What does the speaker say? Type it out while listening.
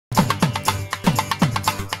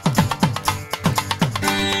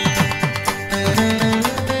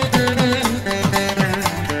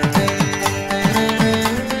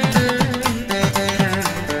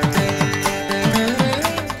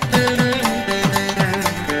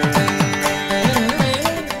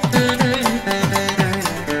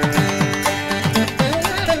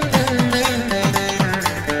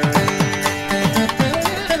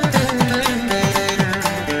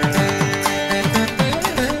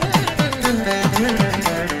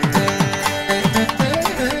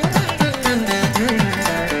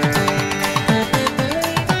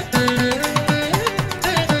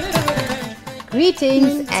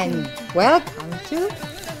Welcome to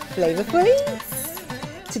Flavourful.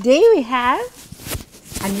 Today we have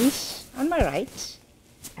Aneesh on my right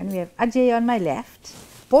and we have Ajay on my left.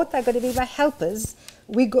 Both are going to be my helpers.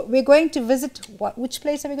 We're going to visit, which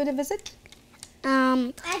place are we going to visit?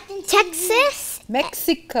 Texas.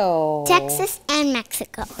 Mexico. Texas and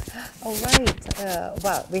Mexico. All right.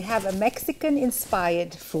 Well, we have a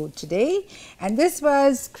Mexican-inspired food today, and this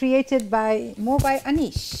was created by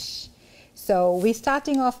Aneesh. So we're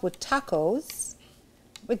starting off with tacos.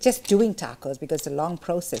 We're just doing tacos because it's a long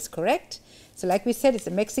process, correct? So like we said, it's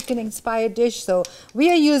a Mexican-inspired dish. So we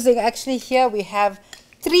are using, actually here we have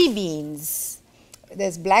 3 beans.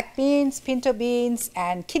 There's black beans, pinto beans,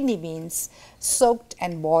 and kidney beans, soaked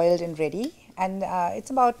and boiled and ready. And it's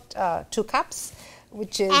about 2 cups,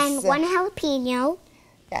 which is... And 1 jalapeno.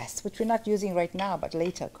 Yes, which we're not using right now, but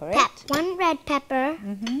later, correct? 1 red pepper.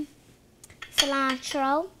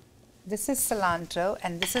 Cilantro. This is cilantro,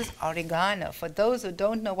 and this is oregano. For those who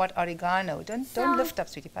don't know what oregano, don't lift up,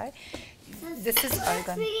 sweetie pie. This is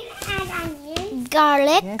oregano.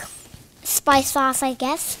 Garlic. Yes. Spice sauce, I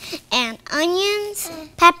guess, and onions,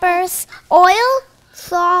 peppers, oil,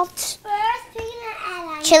 salt,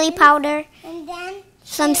 chili powder, and then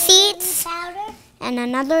some seeds, and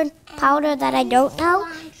another powder that I don't know,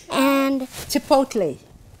 and Chipotle.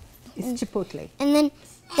 It's chipotle. and then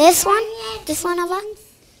this one of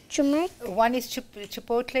turmeric. One is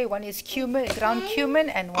chipotle, one is cumin, ground cumin,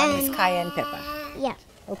 and one is cayenne pepper. Yeah.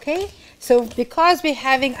 Okay, so because we're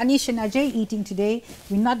having Aneesh and Ajay eating today,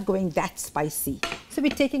 we're not going that spicy. So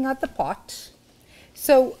we're taking out the pot.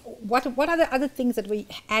 So what are the other things that we're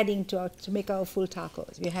adding to make our full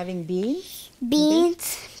tacos? We're having beans.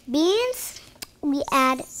 Beans. We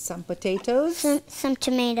add Some potatoes. some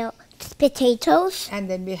potatoes, And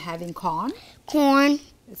then we're having corn.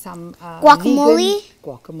 Some Guacamole. vegan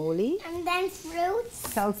guacamole. and then fruits,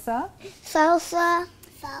 Salsa. salsa.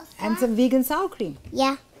 And some vegan sour cream.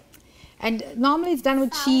 Yeah. And normally it's done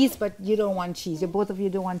with cheese, but you don't want cheese. Both of you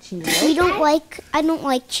don't want cheese, right? I don't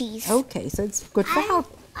like cheese. Okay, so it's good for health.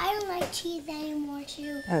 I don't like cheese anymore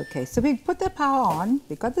too. Okay, so we put the power on.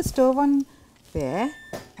 We got the stove on there.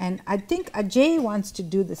 And I think Ajay wants to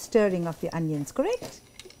do the stirring of the onions, correct?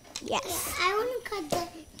 Yes. I want to cut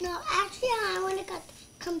the, no, actually I want to cut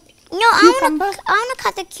No, I Cucumber? want to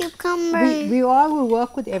cut the cucumber. We all will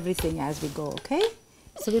work with everything as we go, okay?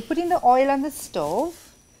 So we're putting the oil on the stove,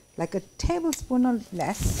 like a tablespoon or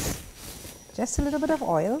less. Just a little bit of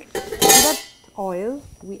oil. To that oil,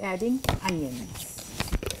 we're adding onions.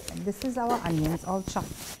 And this is our onions all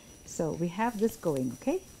chopped. So we have this going,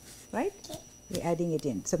 okay? Right? We're adding it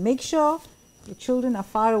in. So make sure the children are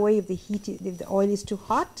far away if the oil is too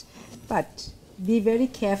hot. But be very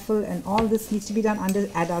careful, and all this needs to be done under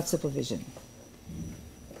adult supervision.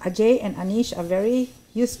 Ajay and Aneesh are very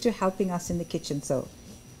used to helping us in the kitchen, so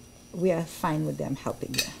we are fine with them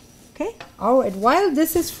helping there. Okay? All right, while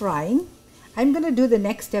this is frying, I'm going to do the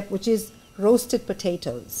next step, which is roasted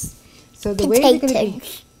potatoes. So the way we're going to be...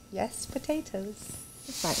 Yes, potatoes.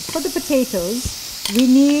 Right. For the potatoes, we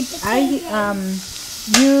need... I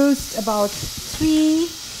used about 3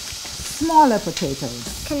 smaller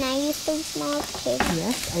potatoes. Can I use some small potatoes?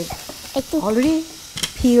 Yes, I think already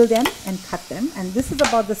peeled them and cut them, and this is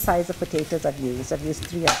about the size of potatoes I've used. I've used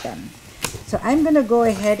 3 of them. So I'm going to go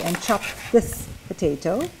ahead and chop this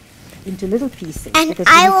potato into little pieces. And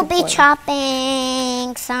I will be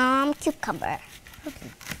chopping some cucumber.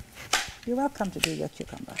 Okay. You're welcome to do your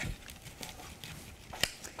cucumber.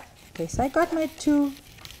 Okay, so I got my 2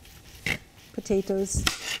 potatoes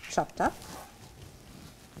chopped up.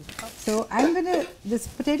 So I'm going to, these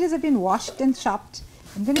potatoes have been washed and chopped.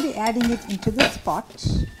 I'm going to be adding it into this pot.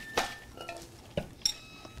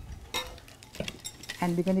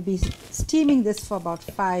 And we're going to be steaming this for about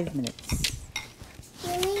 5 minutes.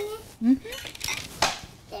 I'm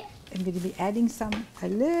going to be adding a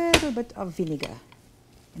little bit of vinegar.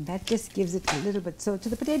 And that just gives it a little bit. So to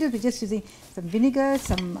the potatoes, we're just using some vinegar,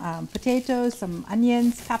 some potatoes, some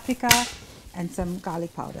onions, paprika, and some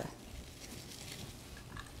garlic powder.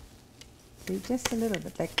 Just a little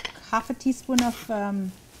bit, like half a teaspoon of...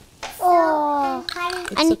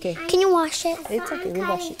 it's okay. Can you wash it? It's okay, we'll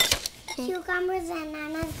wash it. Cucumbers and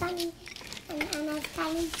Anna's cutting. Can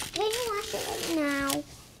you wash it right now?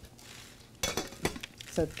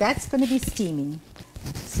 So that's going to be steaming.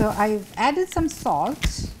 So I've added some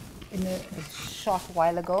salt in a short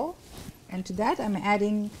while ago, and to that I'm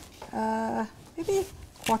adding maybe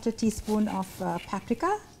 1/4 teaspoon of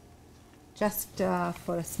paprika, just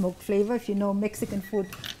for a smoked flavor. If you know, Mexican food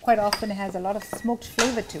quite often has a lot of smoked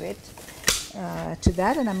flavor to it. To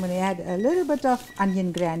that, and I'm going to add a little bit of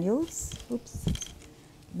onion granules. Oops.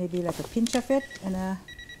 maybe like a pinch of it and a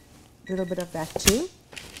little bit of that too,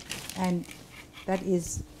 and that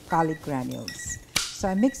is garlic granules. So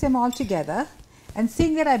I mix them all together, and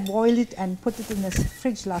seeing that I boiled it and put it in the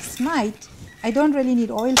fridge last night, I don't really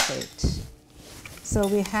need oil for it. So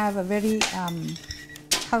we have a very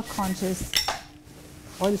health conscious,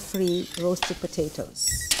 oil-free roasted potatoes.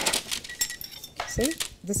 See,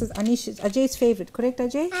 this is Ajay's favorite, correct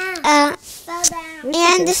Ajay? Slow down.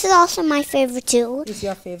 And this is also my favorite too. Is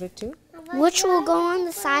your favorite too? Which will go on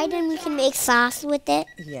the side and we can make sauce with it.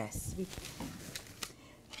 Yes.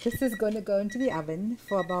 This is going to go into the oven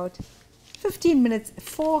for about 15 minutes,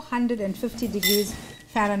 450 degrees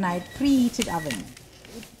Fahrenheit, preheated oven.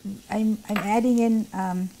 I'm adding in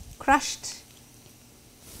crushed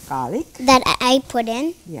garlic. That I put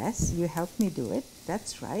in. Yes, you helped me do it.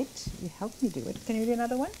 That's right. You helped me do it. Can you do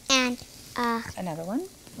another one? And Another one.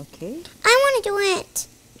 Okay. I want to do it.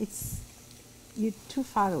 You're too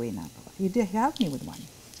far away now. You did help me with one.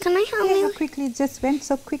 Can I help Yeah, you? how quickly it just went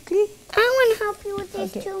so quickly. I want to help you with these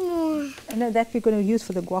Okay. two more. And that we're going to use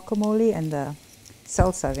for the guacamole and the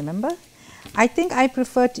salsa. Remember? I think I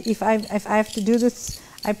prefer to, if I have to do this,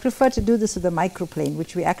 I prefer to do this with a microplane,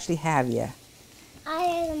 which we actually have here. I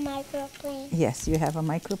have a microplane. Yes, you have a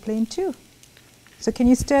microplane too. So can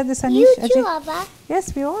you stir this, Anish? You too, Ajay? Abba.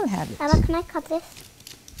 Yes, we all have it. Abba, can I cut this?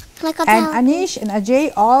 Can I cut And that? Anish and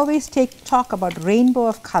Ajay always talk about rainbow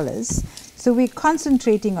of colors. So we're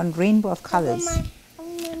concentrating on rainbow of colors. My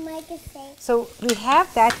mic is safe. So we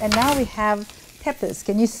have that, and now we have peppers.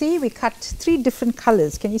 Can you see? We cut 3 different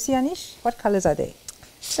colors. Can you see, Anish? What colors are they?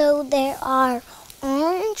 So there are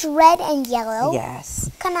orange, red, and yellow.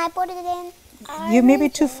 Yes. Can I put it in? You may be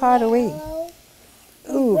too far away. Yellow,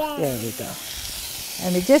 Ooh, red. there we go.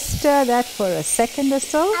 And we just stir that for a second or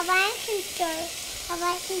so. Abba, I can stir. Abba,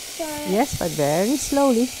 I can stir. Yes, but very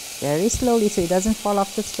slowly, so it doesn't fall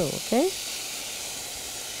off the stove, okay?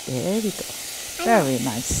 There we go. Very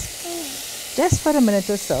nice. Just for a minute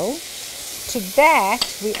or so. To that,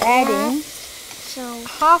 we're adding So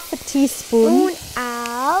half a teaspoon. spoon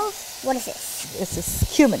of, what is this? This is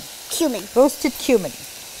cumin, Cumin. roasted cumin.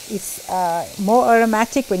 It's more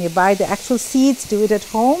aromatic when you buy the actual seeds, do it at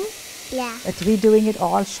home. Yeah. But we're doing it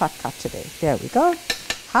all shortcut today. There we go.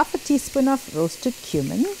 Half a teaspoon of roasted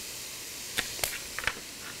cumin.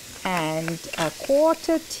 And a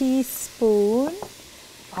quarter teaspoon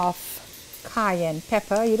of cayenne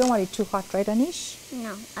pepper. You don't want it too hot, right, Anish?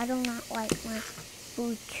 No, I do not like my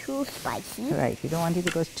food too spicy. Right, you don't want it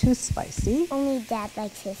to go too spicy. Only Dad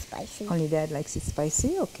likes his spicy. Only Dad likes it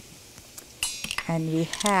spicy, okay. And we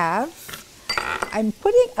have, I'm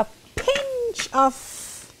putting a pinch of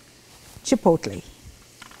chipotle.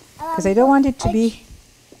 Because I don't want it to be,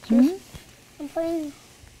 I'm putting.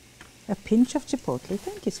 a pinch of chipotle.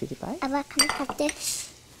 Thank you, sweetie pie. Abba, can I cut this?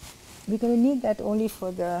 We're going to need that only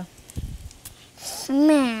for the,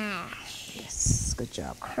 Smash. yes, good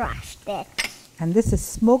job. Crushed it. And this is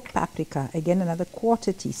smoked paprika, again another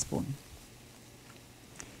quarter teaspoon.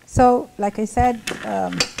 So, like I said,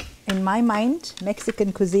 in my mind,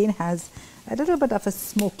 Mexican cuisine has a little bit of a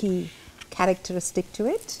smoky characteristic to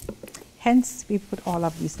it. Hence, we put all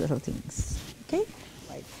of these little things. Okay.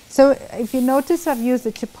 Right. So, if you notice, I've used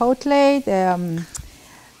the chipotle, the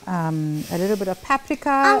a little bit of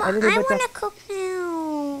paprika, a little I bit want of. to cook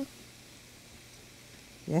now.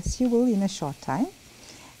 Yes, you will in a short time.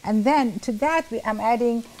 And then to that, I'm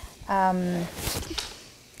adding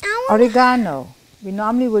oregano. We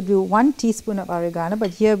normally would do 1 teaspoon of oregano,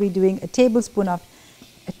 but here we're doing a teaspoon of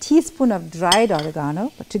dried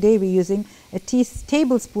oregano. But today we're using a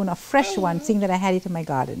tablespoon of fresh one, seeing that I had it in my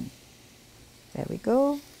garden. There we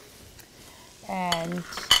go. And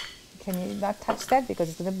can you not touch that because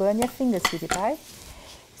it's going to burn your fingers, sweetie pie.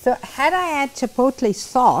 So had I had chipotle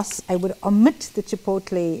sauce, I would omit the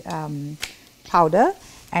chipotle powder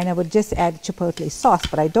and I would just add chipotle sauce.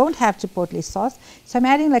 But I don't have chipotle sauce, so I'm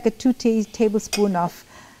adding like a 2 tablespoon of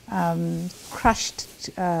crushed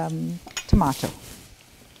tomato.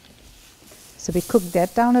 So we cook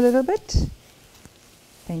that down a little bit.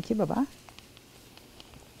 Thank you, Baba.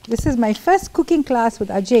 This is my first cooking class with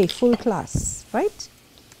Ajay, full class, right?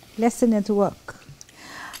 Lesson at work.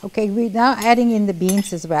 Okay, we're now adding in the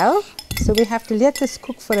beans as well. So we have to let this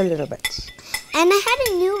cook for a little bit. And I had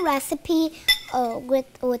a new recipe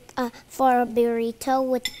for a burrito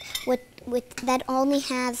with that only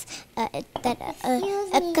has a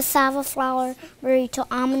cassava flour burrito,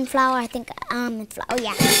 almond flour. I think almond flour. Oh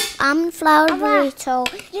yeah, almond flour burrito.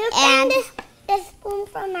 Do you And find this spoon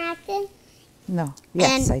from Acton? No,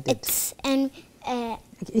 yes, and I did. It's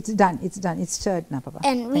It's done. It's done. It's stirred now, Papa.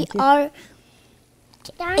 and we Thank you. are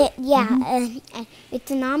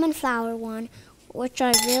It's an almond flour one, which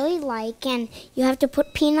I really like, and you have to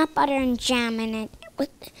put peanut butter and jam in it.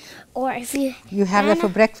 Or if you have that for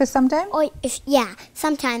breakfast sometime? Or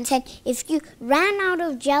sometimes. And if you ran out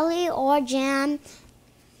of jelly or jam,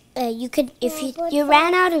 you could. If you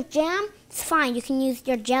ran out of jam, it's fine. You can use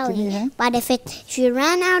your jelly. But if you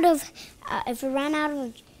ran out of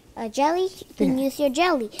jelly, you can use your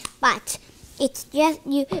jelly. But it's just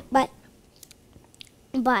you.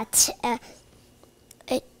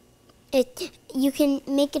 You can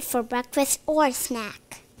make it for breakfast or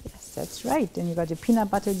snack. Yes, that's right. And you got your peanut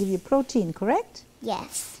butter to give you protein, correct?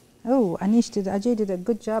 Yes. Oh, Ajay did a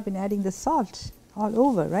good job in adding the salt all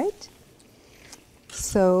over, right?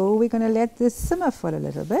 So we're going to let this simmer for a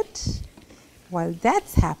little bit. While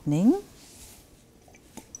that's happening,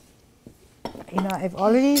 I've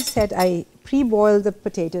already said I pre-boiled the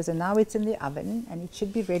potatoes and now it's in the oven and it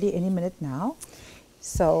should be ready any minute now.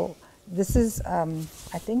 So this is, I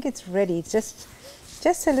think it's ready. It's just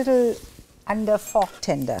a little under fork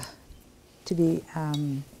tender to be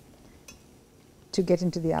to get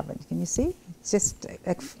into the oven. Can you see? It's just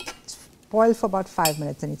like boil for about 5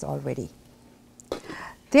 minutes and it's all ready.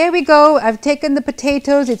 There we go. I've taken the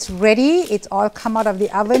potatoes. It's ready. It's all come out of the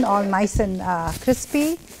oven, all nice and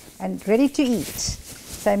crispy and ready to eat.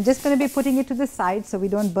 So I'm just going to be putting it to the side so we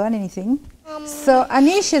don't burn anything. So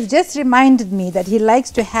Aneesh has just reminded me that he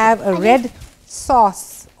likes to have a red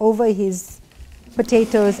sauce over his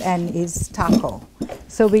potatoes and his taco.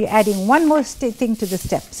 So we're adding one more thing to the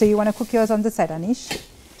step. So you want to cook yours on the side, Aneesh?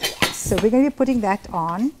 So we're going to be putting that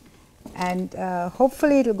on and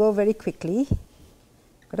hopefully it'll go very quickly.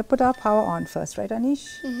 Got to put our power on first, right, Aneesh?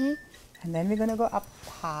 Mm-hmm. And then we're going to go up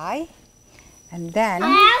high and then,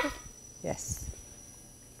 yes.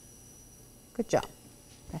 Good job.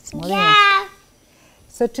 That's more than enough.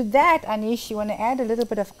 So to that, Aneesh, you want to add a little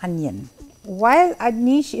bit of onion. While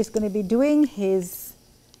Aneesh is going to be doing his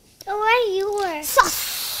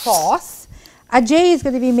sauce, Ajay is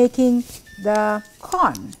going to be making the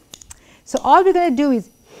corn. So all we're going to do is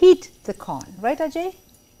heat the corn. Right, Ajay?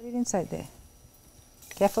 Put it inside there.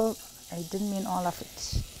 Careful, I didn't mean all of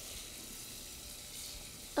it.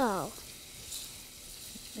 Oh.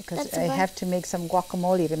 Because I have to make some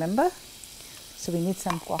guacamole, remember? So we need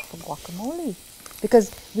some guacamole.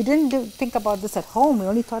 Because we didn't think about this at home, we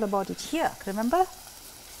only thought about it here, remember?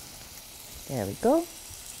 There we go.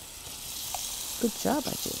 Good job,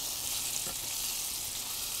 Ajay.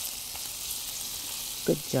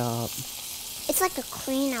 Good job. It's like a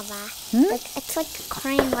crane of it's like a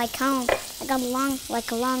crane, like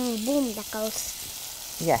a long boom that goes.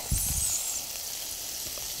 Yes.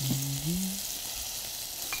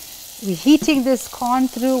 We're heating this corn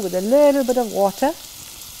through with a little bit of water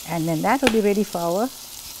and then that will be ready for our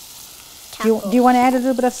taco. Do you want to add a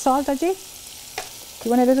little bit of salt, Ajay? Do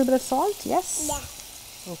you want a little bit of salt? Yes?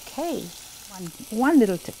 Yeah. Okay. One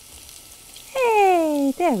little tip.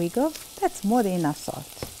 Hey, there we go. That's more than enough salt.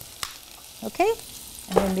 Okay?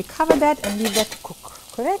 And then we cover that and leave that to cook,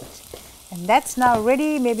 correct? And that's now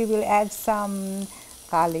ready. Maybe we'll add some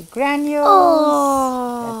garlic granules.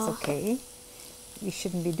 Oh. That's okay. We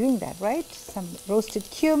shouldn't be doing that, right? Some roasted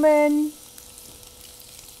cumin.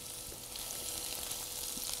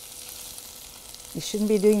 You shouldn't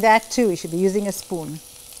be doing that too. You should be using a spoon.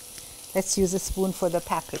 Let's use a spoon for the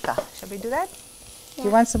paprika. Shall we do that? Yeah. Do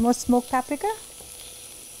you want some more smoked paprika?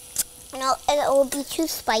 No, it will be too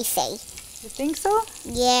spicy. You think so?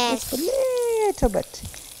 Yes. Just a little bit.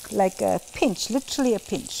 Like a pinch, literally a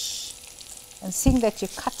pinch. And seeing that you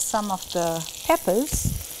cut some of the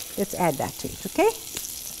peppers, let's add that to it, okay?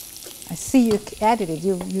 I see you added it.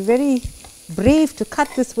 You're very brave to cut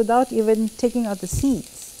this without even taking out the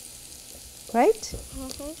seeds. Right?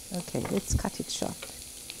 Mm-hmm. Okay, let's cut it short.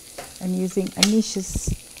 I'm using Aneesh's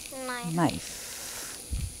knife.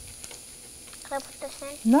 Can I put this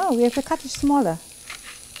in? No, we have to cut it smaller.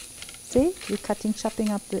 See? We're chopping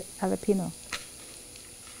up the jalapeno.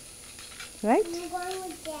 Right? I'm going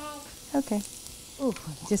with Dad. Okay. Ooh,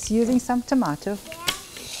 just using some tomato.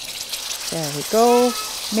 There we go.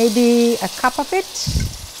 Maybe a cup of it.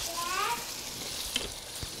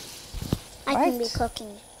 I can be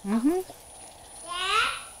cooking. Mm-hmm.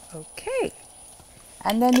 Okay.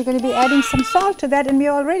 And then you're going to be adding some salt to that and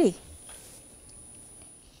we're all ready.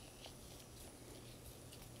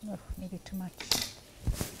 Oh, maybe too much.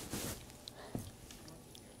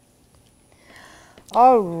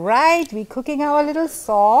 All right, we're cooking our little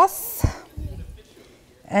sauce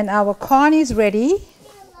and our corn is ready.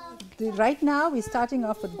 Right now we're starting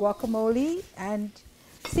off with guacamole and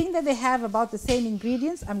seeing that they have about the same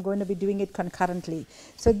ingredients, I'm going to be doing it concurrently.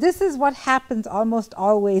 So this is what happens almost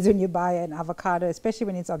always when you buy an avocado, especially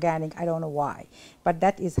when it's organic. I don't know why, but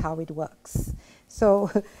that is how it works. So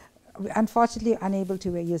unfortunately unable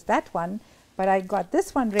to use that one, but I got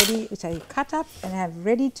this one ready, which I cut up and have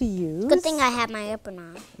ready to use. Good thing I have my apron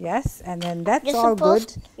on. Yes, and then that's all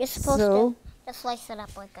good. You're supposed to just slice it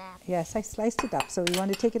up like that. Yes, I sliced it up. So you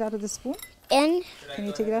want to take it out of the spoon? And can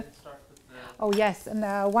you take it out? Oh yes, and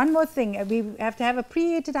one more thing. We have to have a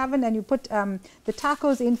preheated oven, and you put the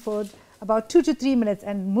tacos in for about 2 to 3 minutes,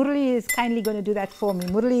 and Murali is kindly going to do that for me.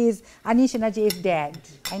 Murali is Aneesh and Ajay's dad.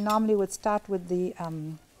 I normally would start with the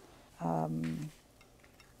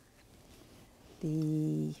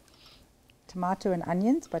tomato and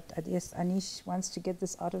onions, but yes, Aneesh wants to get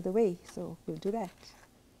this out of the way, so we'll do that.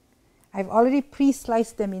 I've already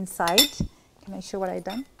pre-sliced them inside. Can I show what I've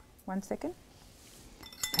done? 1 second.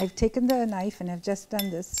 I've taken the knife and I've just done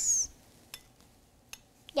this.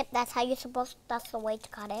 Yep, that's how you're supposed, that's the way to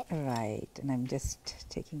cut it. Right, and I'm just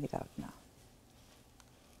taking it out now.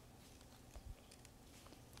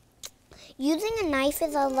 Using a knife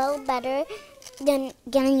is a little better than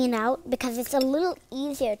getting it out because it's a little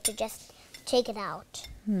easier to just take it out.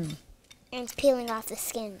 And it's peeling off the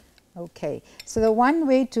skin. Okay, so the one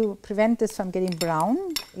way to prevent this from getting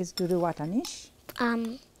brown is to do what, Aneesh?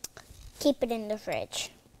 Keep it in the fridge.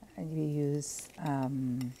 And we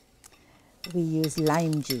use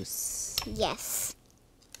lime juice. Yes.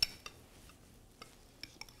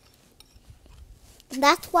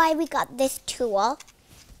 That's why we got this tool.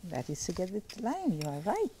 That is to get with lime, you are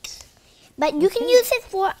right. But you can use it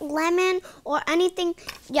for lemon or anything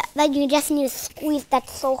that you just need to squeeze,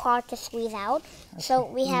 that's so hard to squeeze out. Okay. So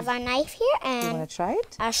we have our knife here, and you want to try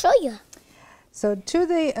it? I'll show you. So to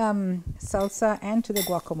the salsa and to the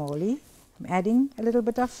guacamole, I'm adding a little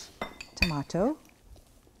bit of tomato.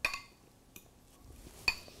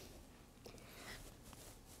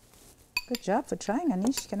 Good job for trying,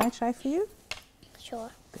 Aneesh. Can I try for you? Sure.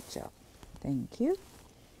 Good job. Thank you.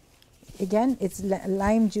 Again, it's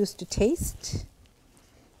lime juice to taste.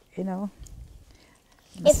 You know.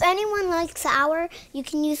 If anyone likes sour, you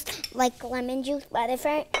can use like lemon juice. But if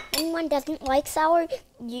anyone doesn't like sour,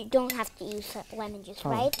 you don't have to use lemon juice,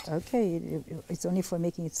 right? Okay. It's only for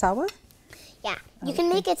making it sour? Yeah. You can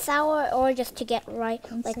make it sour or just to get right.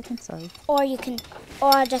 One second, sorry. Or you can,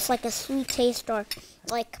 or just like a sweet taste or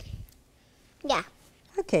like, yeah.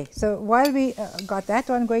 Okay, so while we got that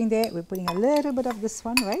one going there, we're putting a little bit of this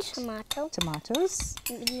one, right? Tomatoes.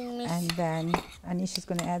 And then Aneesh is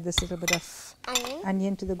going to add this little bit of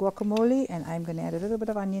onion to the guacamole, and I'm going to add a little bit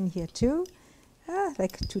of onion here too,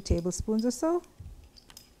 like 2 tablespoons or so.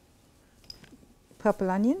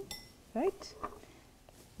 Purple onion, right?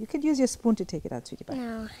 You could use your spoon to take it out, sweetie pie.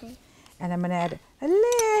 No, okay. And I'm going to add a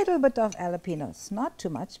little bit of jalapenos, not too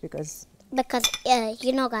much because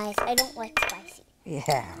you know, guys, I don't like spicy.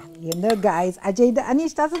 Yeah, you know, guys,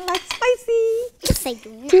 Aneesh doesn't like spicy. Yes, I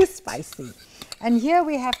do. Too spicy. And here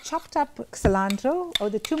we have chopped up cilantro. Oh,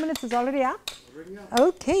 the 2 minutes is already up?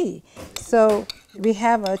 Okay, so we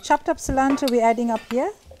have a chopped up cilantro we're adding up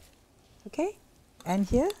here. Okay, and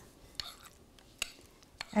here.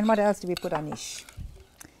 And what else do we put, Aneesh?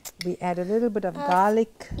 We add a little bit of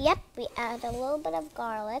garlic. Yep, we add a little bit of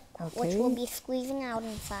garlic, which will be squeezing out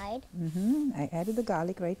inside. I added the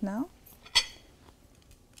garlic right now.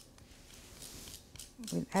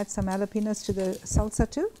 We'll add some jalapenos to the salsa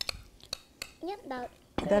too. Yep,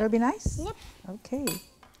 that'll be nice. Yep. Okay.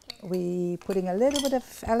 We putting a little bit of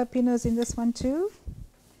jalapenos in this one too.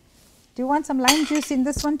 Do you want some lime juice in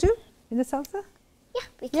this one too? In the salsa? Yeah,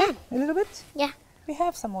 we can. A little bit? Yeah. We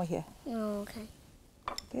have some more here. Oh, okay.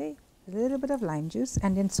 Okay. A little bit of lime juice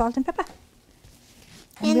and then salt and pepper.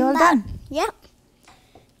 And we're all done. Yep.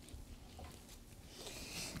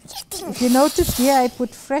 If you notice here, I put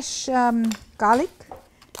fresh garlic.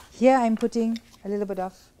 Here I'm putting a little bit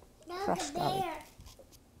of crushed garlic.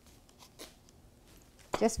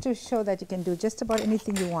 Just to show that you can do just about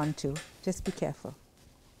anything you want to. Just be careful.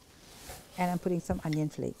 And I'm putting some onion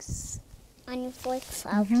flakes. Onion flakes?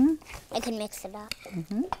 I can mix it up.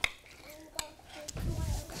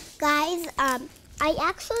 Guys, I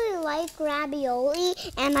actually like ravioli,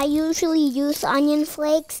 and I usually use onion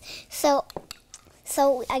flakes. So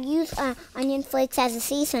I use onion flakes as a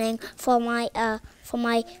seasoning for my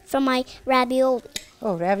ravioli.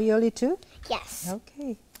 Oh, ravioli too? Yes.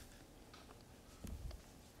 Okay.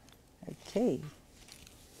 Okay.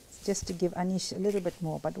 Just to give Aneesh a little bit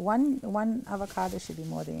more, but one avocado should be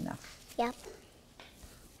more than enough. Yep.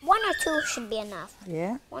 1 or 2 should be enough.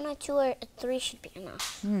 Yeah. 1 or 2 or 3 should be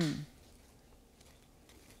enough.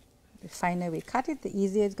 The finer we cut it, the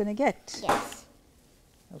easier it's going to get. Yes.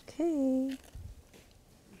 Okay.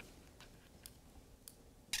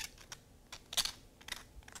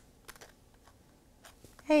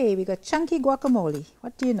 Hey, we got chunky guacamole.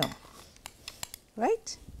 What do you know?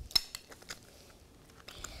 Right?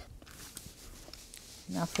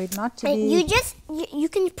 Now for it not to be... You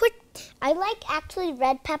can put, I like actually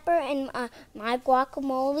red pepper in my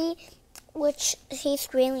guacamole, which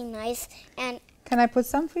tastes really nice. And Can I put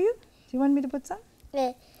some for you? Do you want me to put some?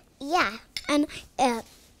 yeah, and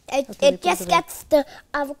Okay, it just gets the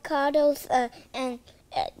avocados and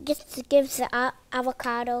just gives the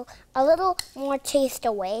avocado a little more taste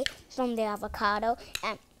away from the avocado.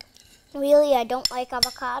 And really, I don't like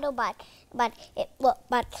avocado, but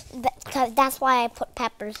that's why I put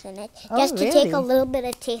peppers in it, Oh, just to take a really? little bit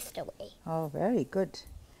of taste away. Oh, very good.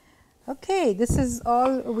 Okay, this is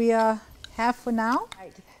all we have for now.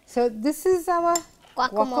 So this is our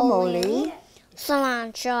guacamole,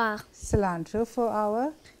 Cilantro, cilantro for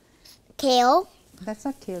our... kale. That's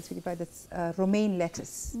not kale, sweetie pie, that's romaine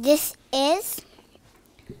lettuce. This is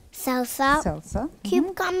salsa, Salsa.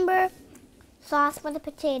 cucumber, sauce for the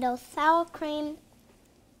potatoes, sour cream,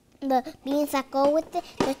 the beans that go with the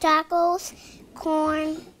tacos,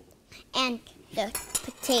 corn, and the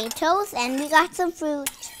potatoes, and we got some fruit,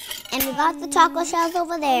 and we got the taco shells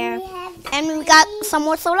over there, and we got some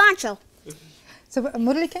more cilantro. So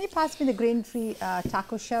Murali, can you pass me the grain-free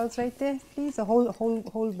taco shells right there, please? A whole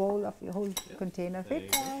bowl of your whole container of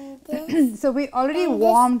it. So we already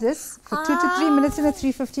warmed this for 2 to 3 minutes in a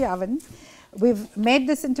 350 oven. We've made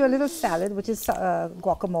this into a little salad, which is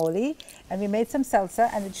guacamole, and we made some salsa,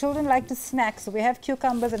 and the children like to snack, so we have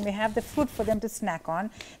cucumbers and we have the fruit for them to snack on.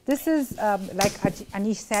 This is, like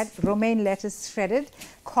Aneesh said, romaine lettuce shredded,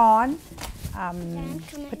 corn,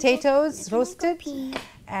 potatoes roasted,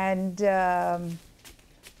 and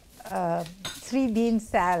 3 bean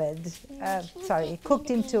salad, cooked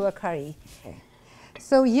into a curry.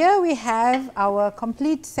 So here we have our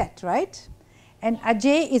complete set, right? And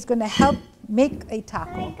Ajay is going to help make a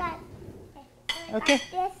taco. Okay.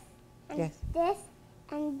 This and Yes. this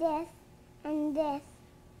and this and this.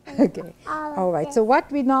 Okay. All right. So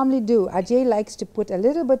what we normally do, Ajay likes to put a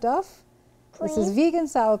little bit of, this is vegan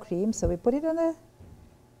sour cream, so we put it on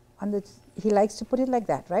the, he likes to put it like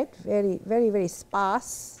that, right? Very, very, very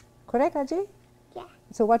sparse. Correct, Ajay? Yeah.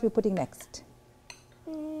 So what we're putting next?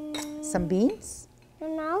 Some beans?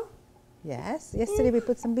 No. Yes. Yesterday we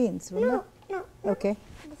put some beans, remember? No. Okay.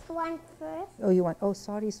 This one first. Oh, you want, oh,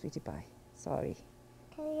 sorry, sweetie pie. Sorry.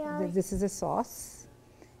 Okay, This is a sauce.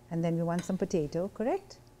 And then we want some potato,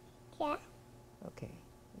 correct? yeah. Okay.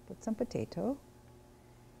 We put some potato.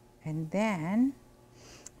 And then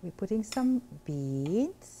we're putting some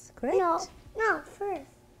beans, correct? No, first.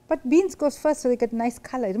 But beans goes first so they get nice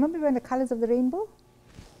color. Remember when the colors of the rainbow?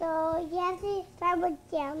 So you have to start with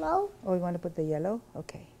yellow, Oh, you want to put the yellow?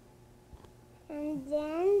 Okay. and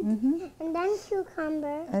then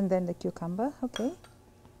cucumber. And then the cucumber, okay.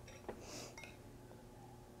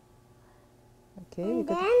 Okay, we And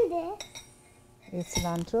got then this. it's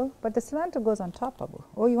cilantro. But the cilantro goes on top, Abu.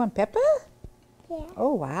 Oh, you want pepper? Yeah.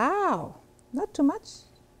 Oh, wow. Not too much.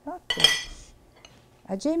 Not too much.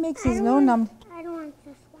 Ajay makes I his don't no want- num. I don't want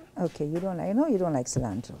this one. Okay, you don't like, I know you don't like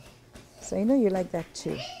cilantro. So I know you like that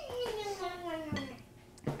too.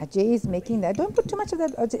 Ajay is making that. Don't put too much of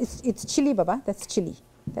that. It's chili, Baba. That's chili.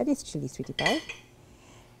 That is chili, sweetie pie.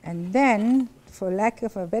 And then, for lack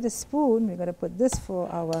of a better spoon, we're going to put this for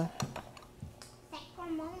our,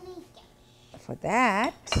 for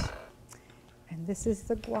that. And this is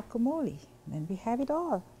the guacamole. And we have it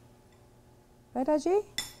all. Right, Ajay?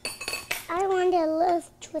 I want it a little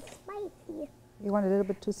too spicy. You want a little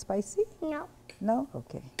bit too spicy? No. No?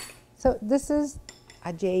 Okay. So this is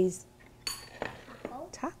Ajay's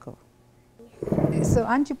taco. So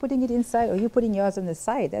aren't you putting it inside, or you putting yours on the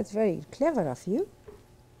side? That's very clever of you.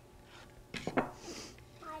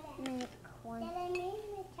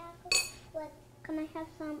 Can I have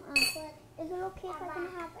some? Is it okay if I can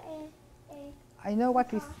have a? I know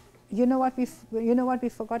what you know what we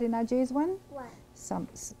forgot in Ajay's one? What?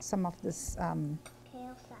 Some of this. Kale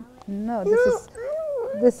salad. No, No,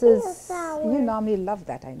 this kale is. salad. You normally love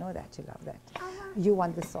that. I know that you love that. You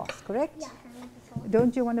want the sauce, correct? Yeah, I want the sauce.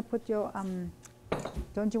 Don't you want to put your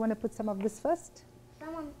Don't you want to put some of this first?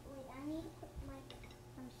 Someone, wait, I need to put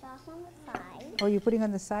some sauce on the side. Oh, you're putting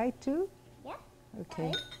on the side too? Yeah.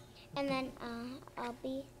 Okay. And then I'll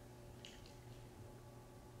be.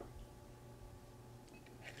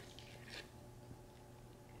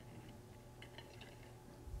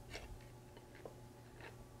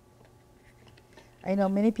 I know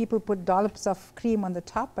many people put dollops of cream on the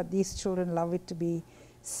top, but these children love it to be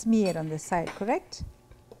smeared on the side, correct?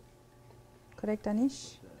 Correct,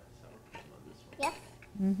 Anish? Yes.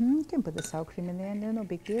 You can put the sour cream in there, no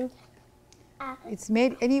big deal. It's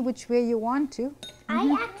made any which way you want to.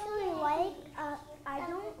 I actually like, I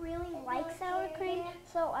don't really like sour cream,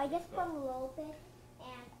 so I just put a little bit.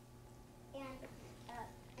 And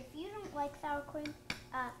if you don't like sour cream,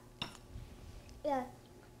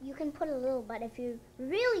 you can put a little, but if you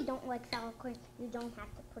really don't like sour cream, you don't have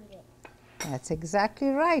to put it in. That's exactly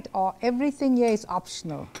right. Or everything here is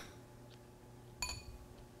optional.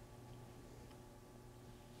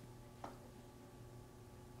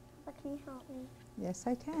 But can you help me? Yes,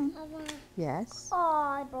 I can. Yes. Oh,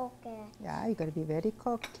 I broke it. Yeah, you got to be very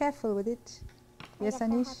careful with it. Yes, I guess I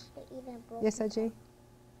Anish? have to eat it broken. Yes, Ajay?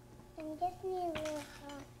 And just need a little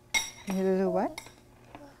help. You need a little what?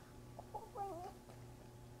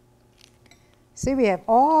 See, we have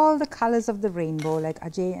all the colors of the rainbow like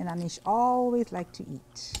Ajay and Anish always like to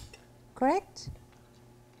eat. Correct?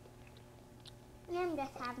 I'm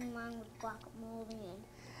just having mine with guacamole in.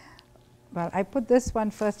 Well, I put this one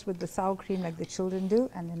first with the sour cream like the children do,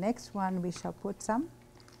 and the next one we shall put some.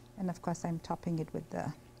 And of course, I'm topping it with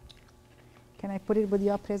the... Can I put it with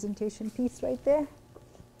your presentation piece right there?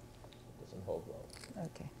 Doesn't hold well.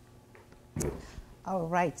 Okay. All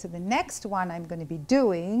right, so the next one I'm going to be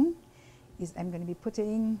doing is I'm going to be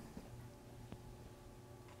putting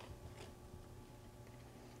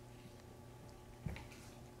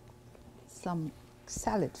some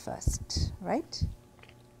salad first, right?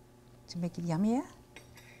 To make it yummier.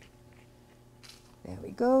 There we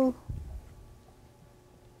go.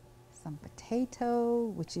 Some potato,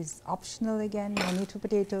 which is optional again, no need for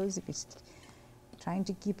potatoes if it's trying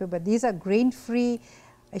to keep it, but these are grain-free.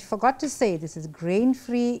 I forgot to say this is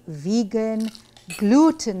grain-free, vegan,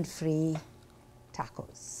 gluten-free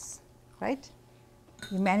tacos, right?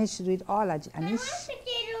 You managed to do it all, Anish.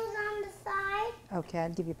 Potatoes on the side. Okay, I'll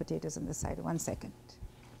give you potatoes on the side. 1 second.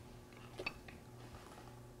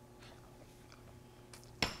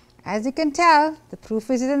 As you can tell, the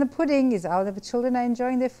proof is in the pudding, is all of the children are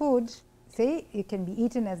enjoying their food. See, it can be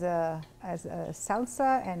eaten as a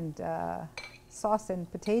salsa and sauce and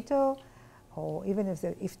potato, or even if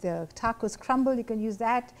the tacos crumble, you can use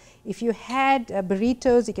that. If you had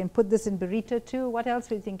burritos, you can put this in burrito too. What else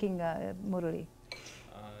were you thinking, Murali?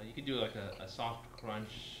 You could do like a soft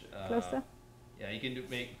crunch. Closer? Yeah, you can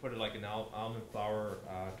put it like an almond flour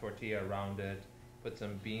tortilla around it. Put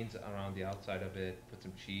some beans around the outside of it. Put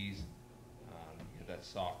some cheese. Get that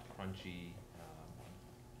soft, crunchy.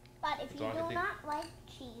 But if you do not like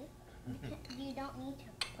cheese, you don't need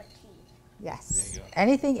to put cheese. Yes. There you go.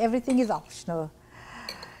 Anything, everything is optional.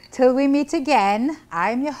 Till we meet again,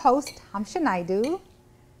 I'm your host, Hamsha Naidu,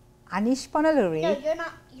 Anish Ponaluri. No,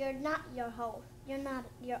 you're not your host. You're not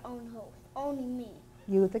your own host. Only me.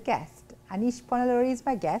 You, the guest. Anish Ponaluri is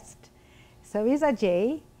my guest. So is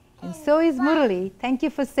Ajay. And so is Murali. Thank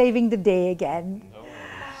you for saving the day again. No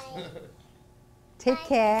worries. Take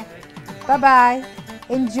care. Bye-bye.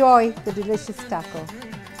 Enjoy the delicious taco.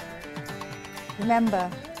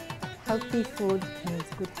 Remember, healthy food means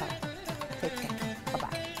good health. Take care.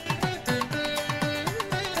 Bye-bye.